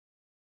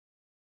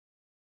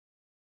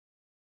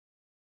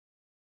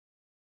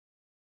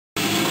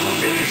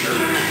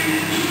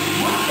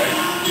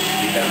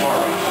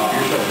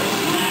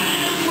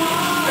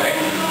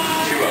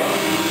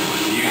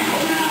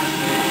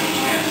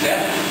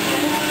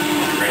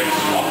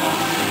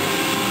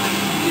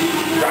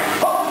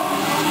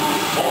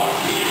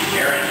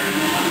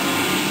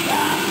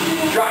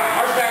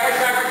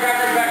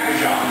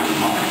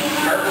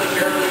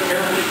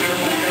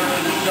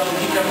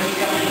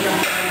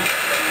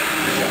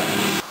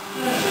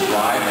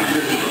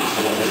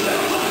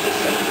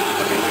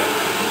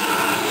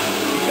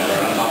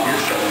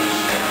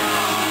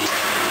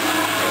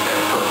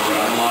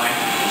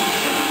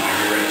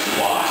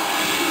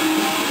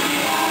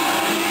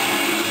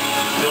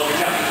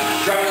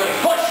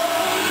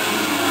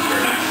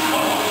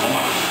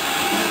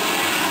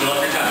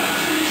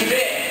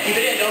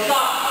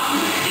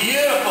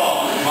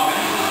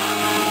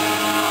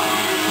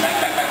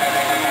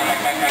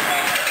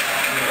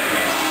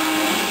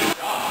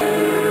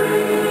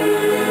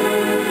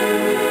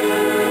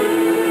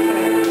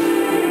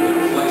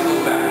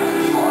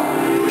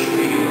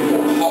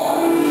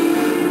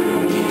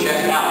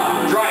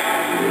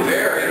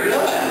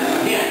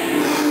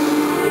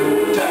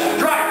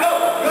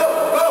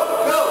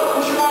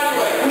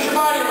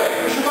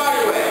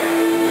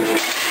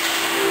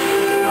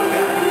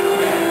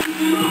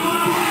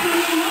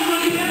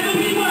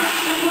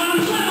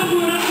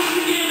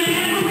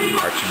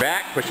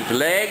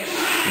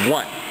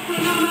one.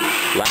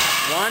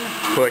 Last one.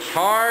 Push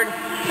hard.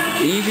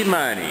 Easy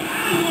money.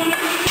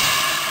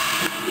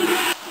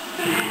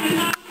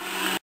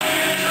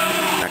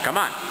 Now come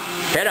on.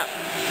 Head up.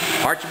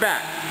 Arch your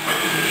back.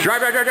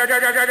 Drive, drive, drive, drive,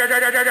 drive, drive, drive, drive,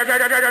 drive, drive,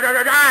 drive, drive,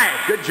 drive,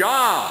 drive. Good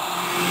job.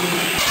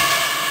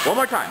 One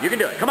more time. You can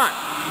do it. Come on.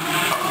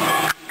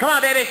 Come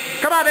on, baby.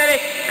 Come on,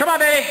 baby. Come on,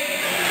 baby.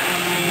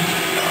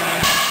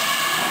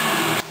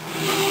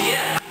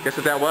 Guess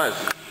what that was?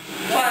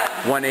 What?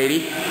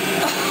 180.